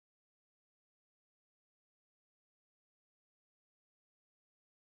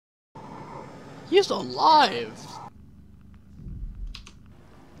He's alive!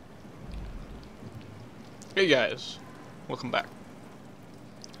 Hey guys, welcome back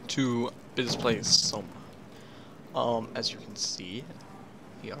to Biz Plays SOMA. As you can see,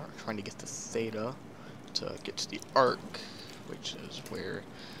 we are trying to get the theta to get to the arc, which is where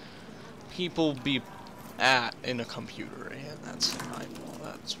people be at in a computer, and that's an eyeball.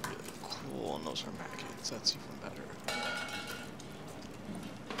 That's really cool, and those are maggots. That's even better.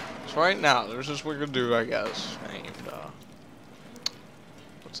 So right now, there's this weird dude, I guess, named,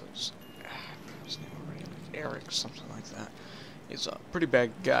 what's his name already? Like Eric, something like that. He's a pretty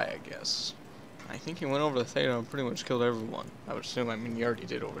bad guy, I guess. I think he went over the theta and pretty much killed everyone. I would assume, I mean, he already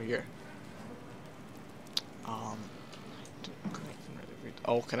did over here.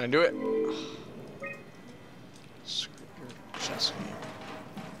 Oh, can I do it? Screw your chest game.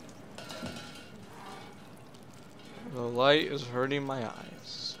 The light is hurting my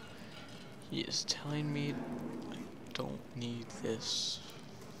eyes. He is telling me I don't need this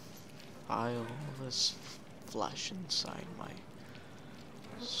this flesh inside my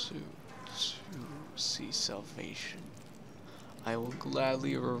suit to see salvation. I will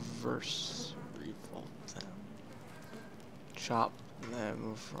gladly reverse revolt them. Chop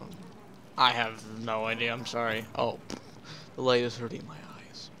them from... I have no idea, I'm sorry. Oh, the light is hurting my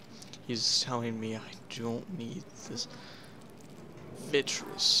eyes. He's telling me I don't need this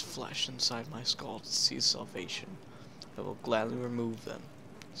vitreous flesh inside my skull to see salvation. I will gladly remove them.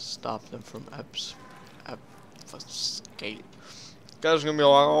 Stop them from escape. Guys are gonna be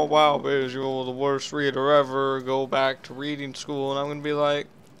like, oh wow, Biz, you're the worst reader ever. Go back to reading school. And I'm gonna be like,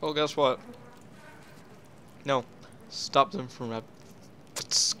 oh, guess what? No. Stop them from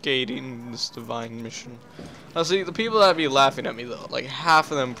skating this divine mission. Now see, the people that be laughing at me though, like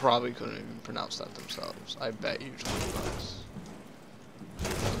half of them probably couldn't even pronounce that themselves. I bet you $20.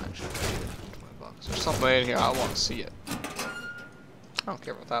 Actually, $20. There's something in here, I want to see it. I don't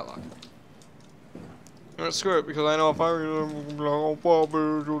care about that lock. I'm gonna screw it because I know if I read it, I'm gonna be like, oh, Bob,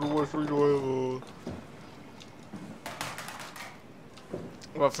 you're the worst reader ever.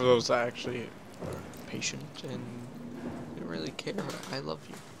 But for those that actually are patient and really care, I love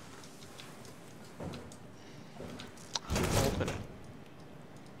you. Open it.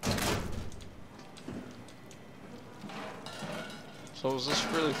 So is this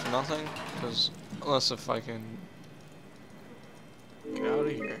really for nothing? Because unless if I can get out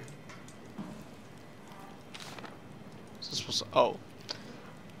of here. Is this supposed to... Oh.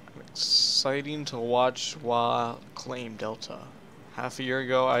 Exciting to watch while claim Delta. Half a year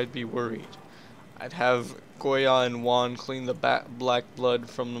ago I'd be worried. I'd have Goya and Juan clean the black blood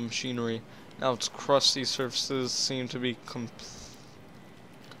from the machinery. Now its crusty surfaces seem to be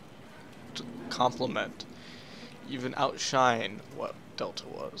complement, even outshine what Delta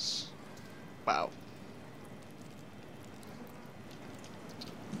was. Wow.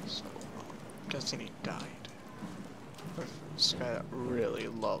 So, I'm guessing he died. This guy that really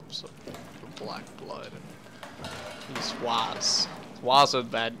loves the black blood. And he's Waz. Waz are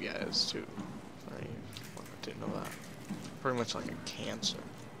bad guys too. Didn't know that. Pretty much like a cancer.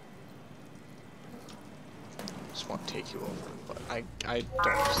 Just want to take you over, but I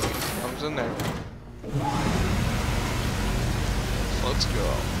don't see it. Comes in there. So let's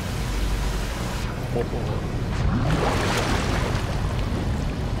go. Hope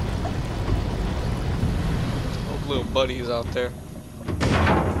little buddy's out there.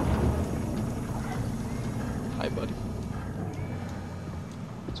 Hi, buddy.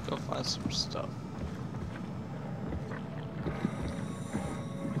 Let's go find some stuff.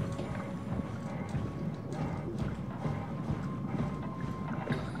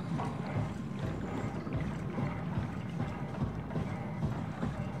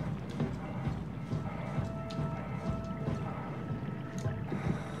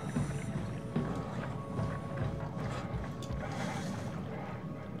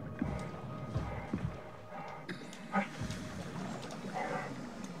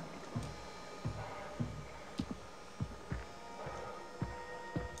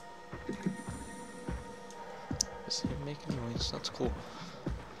 Is it making noise? That's cool.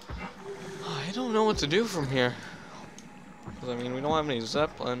 I don't know what to do from here. Because, I mean, we don't have any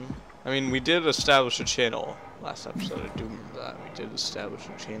Zeppelin. I mean, we did establish a channel last episode. I do remember that. We did establish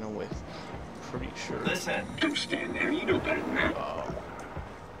a channel with, pretty sure. Listen, don't stand there. You know better than that.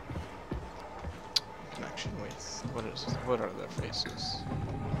 Connection with, what are their faces?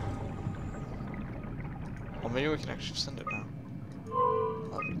 Well, maybe we can actually send it now.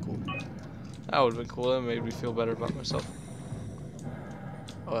 That'd be cool. That would have been cool. That made me feel better about myself.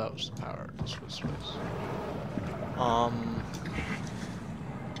 Oh, that was the power. This was space.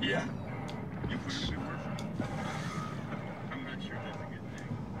 Yeah. coordinates.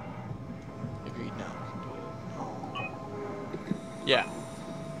 Maybe now. Yeah.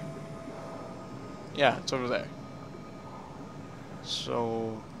 Yeah, it's over there.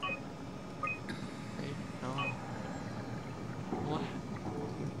 So. Wait, no. What?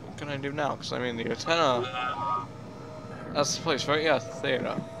 What can I do now? Because I mean, the antenna. That's the place, right? Yeah,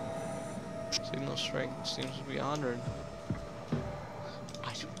 theta. Signal strength seems to be 100.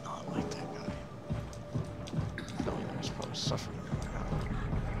 I do not like that guy. Knowing there's probably suffering right now.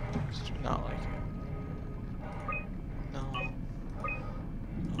 Just do not like it. No.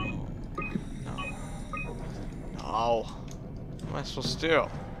 No. No. No. What am I supposed to do?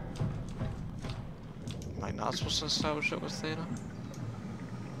 Am I not supposed to establish it with theta?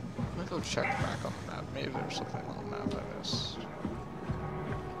 I'm gonna go check back on the map. Maybe there's something on the map I missed.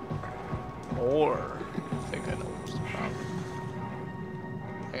 Or, I think I know what's the problem.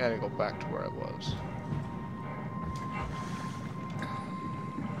 I gotta go back to where I was.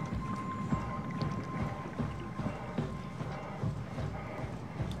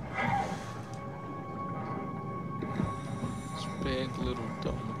 This big little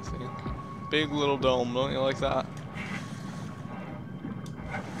dome, I think. Big little dome, don't you like that?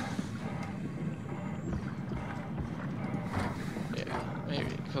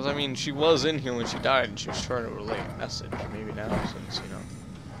 Maybe, because I mean, she was in here when she died, and she was trying to relay a message. Maybe now, since you know,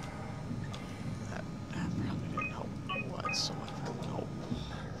 that probably didn't help whatsoever. Nope.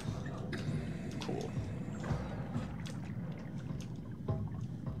 Cool.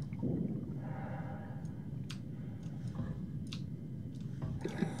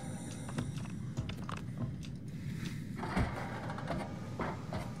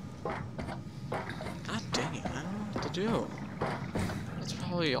 God dang it! I don't know what to do.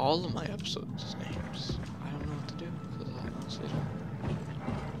 Probably all of my episodes' names. I don't know what to do because I honestly don't.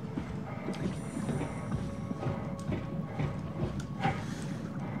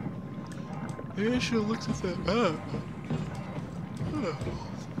 Maybe I should have looked at that map.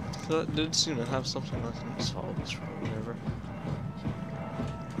 That did seem to have something I can solve this or whatever.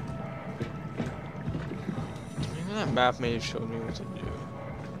 Maybe that map may have showed me what to do.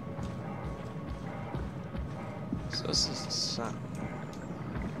 So this is the sound.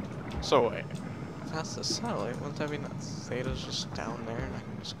 So wait, if that's the satellite, wouldn't that mean that theta's just down there and I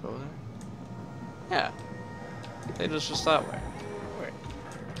can just go there? Yeah, theta's just that way. Wait,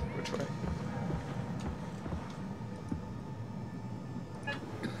 which way?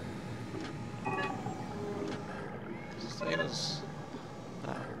 Theta's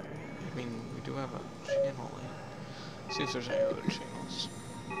that way. I mean, we do have a channel in. See if there's any other channels.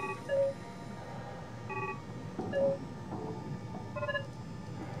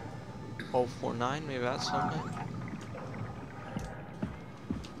 049, maybe that's something.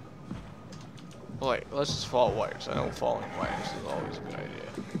 Wait, let's just follow wires. I know following wires is always a good idea.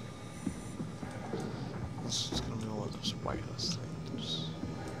 It's just gonna be one of those wireless things.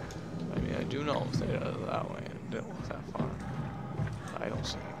 I mean, I do know if they are that way and didn't look that far. I don't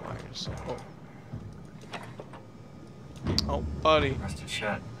see any wires, so. Oh, buddy. Rusted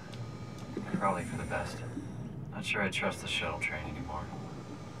shut. Probably for the best. Not sure I trust the shuttle train anymore.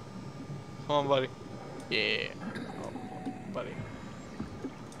 Come on, buddy. Yeah. Oh, buddy.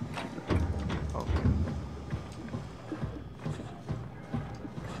 Oh.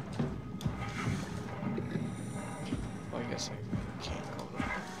 Well, I guess I can't go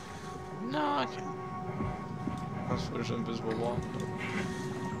there. No, I can't. Unless there's an invisible wall.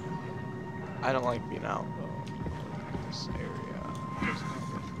 I don't like being out, though. This area does not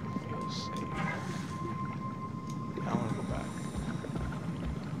make me feel safe. I want to go back.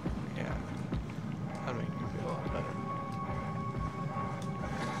 Yeah. That'd make me feel a lot better.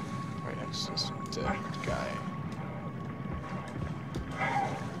 Right next to this dead guy.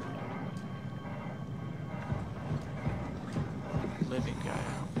 Living guy. I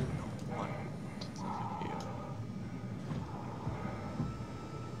don't know what to think of you.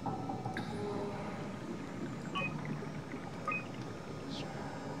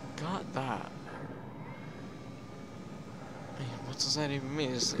 Got that. What does that even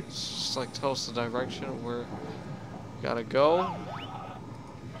mean? Is it just like tell us the direction of where we gotta go?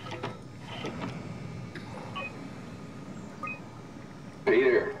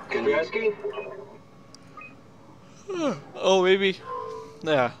 Peter, Kandreski? Oh, maybe.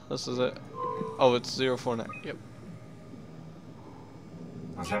 Yeah, this is it. Oh, it's 049. Yep.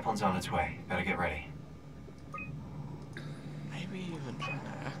 The Zeppelin's on its way. Better get ready. Maybe even trying to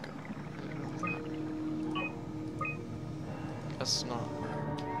echo. Guess not.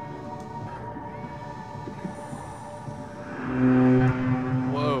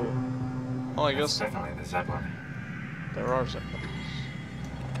 Whoa. Oh, I That's guess definitely the Zeppelin. there are zeppelins.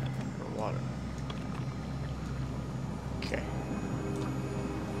 For water. Okay.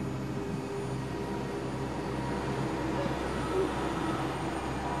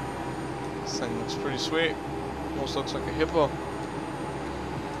 This thing looks pretty sweet. Almost looks like a hippo.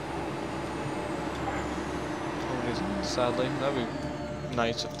 Sadly, that'd be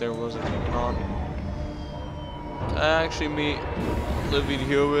nice if there was a human on. I actually meet living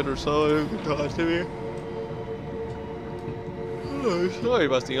human or someone who can talk to me. Oh, sorry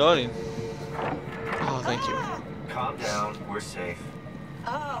about the yawning. Oh, thank you. Calm down, we're safe.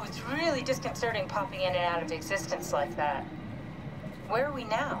 Oh, it's really disconcerting popping in and out of existence like that. Where are we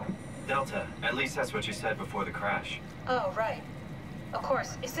now? Delta, at least that's what you said before the crash. Oh, right. Of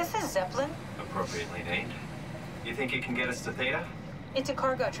course. Is this a Zeppelin? Appropriately named. You think it can get us to Theta? It's a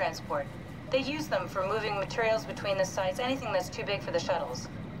cargo transport. They use them for moving materials between the sites, anything that's too big for the shuttles.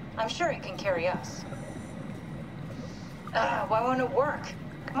 I'm sure it can carry us. Why won't it work?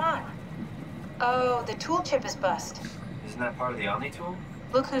 Come on. Oh, the tool chip is bust. Isn't that part of the Omni tool?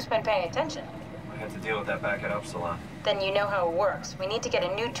 Look who's been paying attention. I had to deal with that back at Upsilon. Then you know how it works. We need to get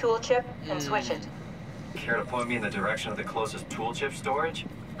a new tool chip and switch it. Care to point me in the direction of the closest tool chip storage?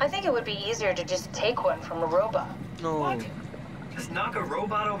 I think it would be easier to just take one from a robot. No. What? Just knock a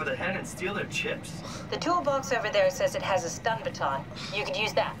robot over the head and steal their chips? The toolbox over there says it has a stun baton. You could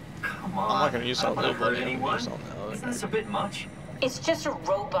use that. Come on. I'm not gonna use I don't something. wanna hurt anyone. Use something else. Isn't this a bit much? It's just a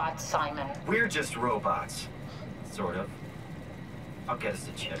robot, Simon. We're just robots. Sort of. I'll get us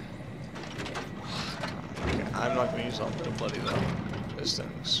the chip. Okay, I'm not gonna use something bloody though. This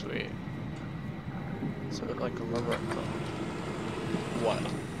thing's sweet. So like a rubber. What?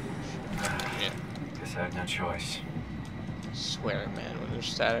 Yeah. Guess I had no choice. Swear, man, when there's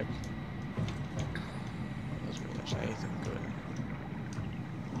static, doesn't mean there's anything good.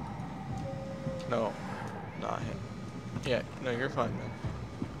 No, not him. Yeah, no, you're fine, man.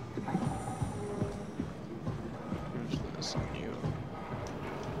 Use this on you.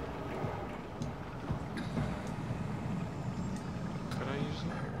 Could I use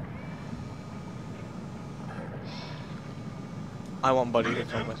it? I want Buddy to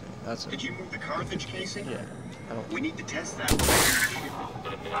come with me. That's it. Did you move the Carthage casing? Yeah. I don't. We need to test that.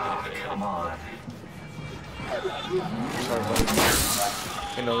 Ah, come on. Sorry, buddy.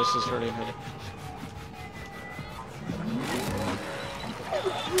 I know this is hurting him.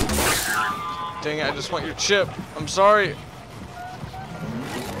 Dang it, I just want your chip. I'm sorry.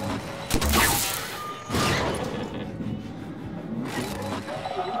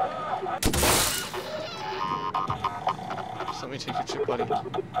 Just let me take your chip, buddy.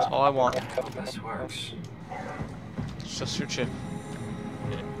 That's all I want. This works. It's just your chip.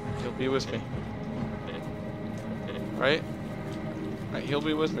 He'll be with me. Right? Right, he'll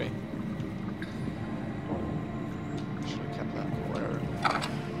be with me. Should have kept that. Whatever.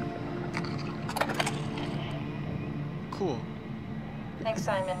 Cool. Thanks,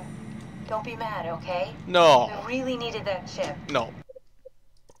 Simon. Don't be mad, okay? No. We really needed that chip. No.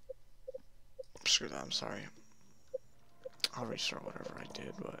 Screw that, I'm sorry. I'll restart whatever I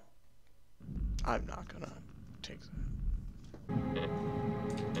did, but I'm not gonna take that.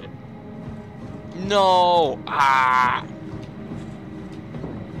 No! Ah!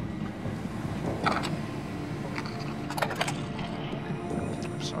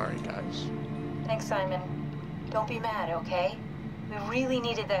 I'm sorry, guys. Thanks, Simon. Don't be mad, okay? We really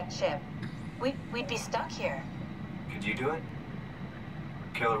needed that chip. We'd be stuck here. Could you do it?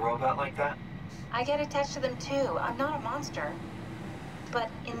 Kill a robot like that? I get attached to them too. I'm not a monster. But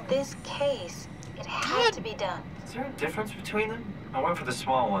in this case, it had to be done. Is there a difference between them? I went for the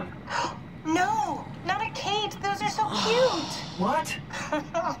small one. No! Not a Kate! Those are so cute! What?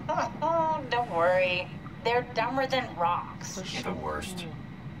 Don't worry. They're dumber than rocks. You're the worst.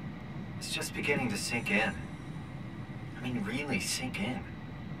 It's just beginning to sink in. I mean, really sink in.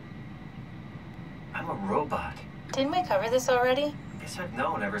 I'm a robot. Didn't we cover this already? Guess I've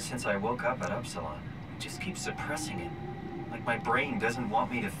known ever since I woke up at Upsilon. I just keep suppressing it. Like my brain doesn't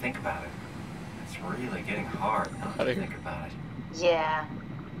want me to think about it. It's really getting hard not to think about it. Yeah.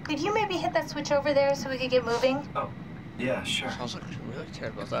 Could you maybe hit that switch over there so we could get moving? Oh, yeah, sure. Sounds like you really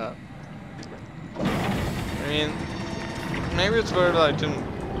cared about that. I mean, maybe it's better that I didn't,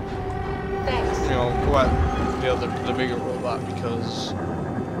 Thanks. you know, go at the bigger robot because,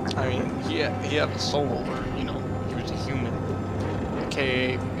 I mean, he had a soul, or, you know, he was a human.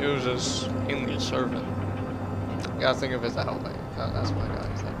 AKA, it was his alien servant. You gotta think of it that way. That's what I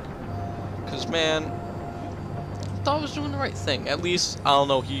gotta think. Cause man, I thought I was doing the right thing. At least, I don't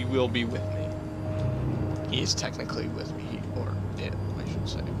know, he will be with me. He is technically with me, or it, I should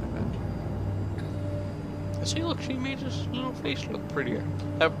say, my bad. See, look, she made his little face look prettier.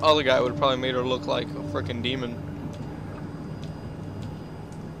 That other guy would have probably made her look like a freaking demon.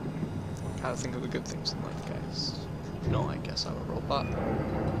 Gotta think of the good things in life, guys. No, I guess I'm a robot.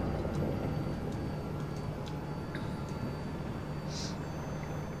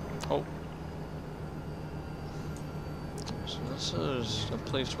 Oh. So this is the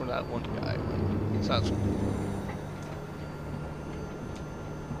place where that one guy went. So that's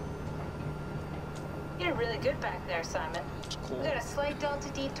You did really good back there, Simon. cool. We got a slight delta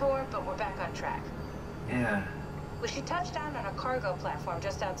detour, but we're back on track. Yeah. We should touch down on a cargo platform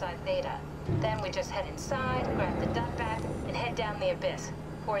just outside Theta. Then we just head inside, grab the dump bat, and head down the abyss.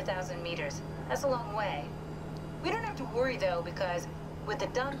 4,000 meters. That's a long way. We don't have to worry, though, because with the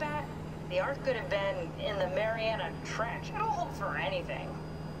dump bat, the Ark could have been in the Mariana Trench. It'll hold for anything.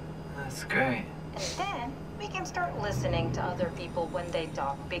 That's great. And then we can start listening to other people when they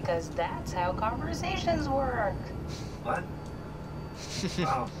talk, because that's how conversations work. What?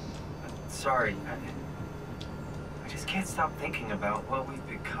 Oh, sorry. I just can't stop thinking about what we've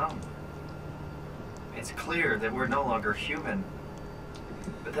become. It's clear that we're no longer human.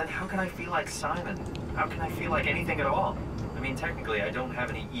 But then how can I feel like Simon? How can I feel like anything at all? I mean, technically, I don't have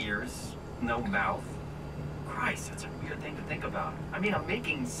any ears, no mouth. Christ, that's a weird thing to think about. I mean, I'm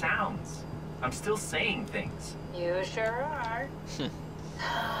making sounds. I'm still saying things. You sure are.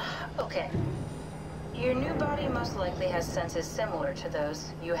 Okay. Your new body most likely has senses similar to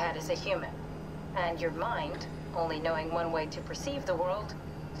those you had as a human. And your mind, only knowing one way to perceive the world,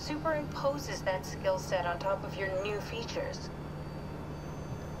 superimposes that skill set on top of your new features.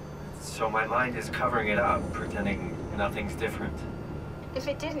 So my mind is covering it up, pretending nothing's different. If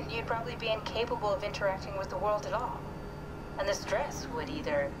it didn't, you'd probably be incapable of interacting with the world at all. And the stress would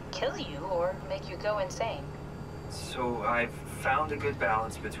either kill you or make you go insane. So I've found a good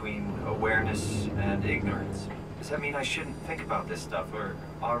balance between awareness and ignorance. Does that mean I shouldn't think about this stuff, or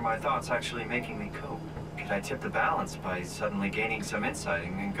are my thoughts actually making me cope? Could I tip the balance by suddenly gaining some insight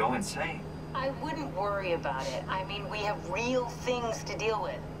and go insane? I wouldn't worry about it. I mean, we have real things to deal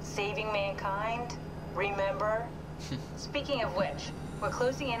with. Saving mankind, remember? Speaking of which, we're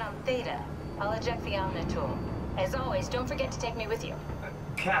closing in on Theta. I'll eject the Omnitool. As always, don't forget to take me with you.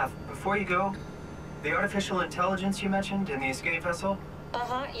 Kath, before you go, the artificial intelligence you mentioned in the escape vessel?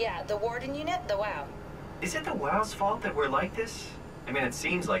 Uh-huh, yeah, the Warden unit, the WOW. Is it the WOW's fault that we're like this? I mean, it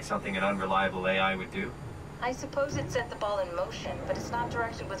seems like something an unreliable AI would do. I suppose it set the ball in motion, but it's not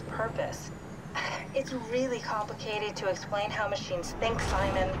directed with purpose. It's really complicated to explain how machines think,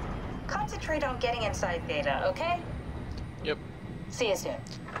 Simon. Concentrate on getting inside Theta, okay? Yep. See you soon.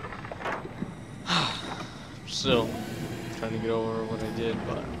 Still trying to get over what I did,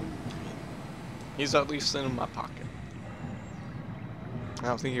 but he's at least in my pocket. I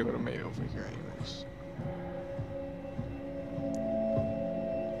don't think he would have made it over here anyways.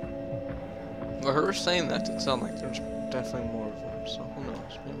 But her saying that did sound like there's definitely more of them, so who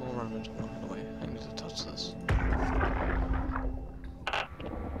knows? Maybe we'll run into one. Anyway, I need to touch this.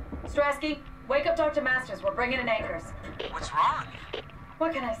 Strasky, wake up Dr. Masters. We're bringing in anchors. What's wrong?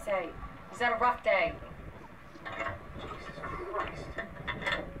 What can I say? He's had a rough day.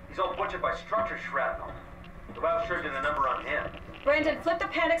 He's all butchered by structure shrapnel. The WOW sure did a number on him. Brandon, flip the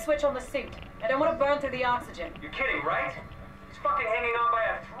panic switch on the suit. I don't want to burn through the oxygen. You're kidding, right? He's fucking hanging on by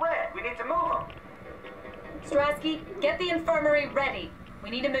a thread. We need to move him. Strasky, get the infirmary ready. We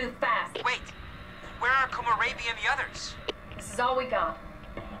need to move fast. Wait, where are Komorabi and the others? This is all we got.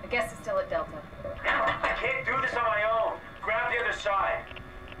 I guess it's still at Delta. I can't do this on my own. Grab the other side.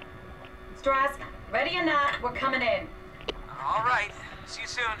 Strask, ready or not, we're coming in. All right, see you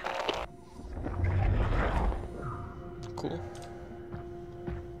soon. Cool.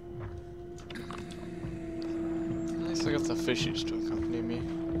 Nice, I got the fishies to accompany me.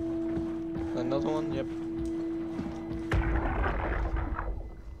 Another one? Yep.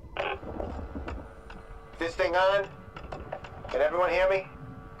 This thing on? Can everyone hear me?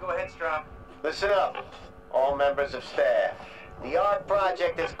 Go ahead, Strom. Listen up, all members of staff. The ARC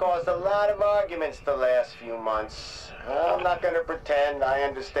project has caused a lot of arguments the last few months. I'm not going to pretend I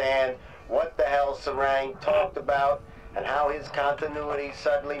understand what the hell Sarang talked about and how his continuity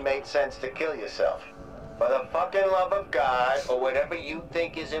suddenly made sense to kill yourself. For the fucking love of God, or whatever you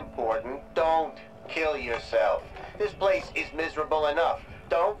think is important, don't kill yourself. This place is miserable enough.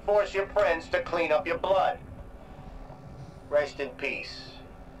 Don't force your friends to clean up your blood. Rest in peace,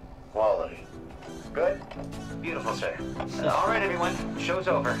 all of you. Good? Beautiful, sir. All right, everyone. Show's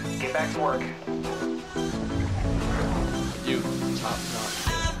over. Get back to work. You top notch.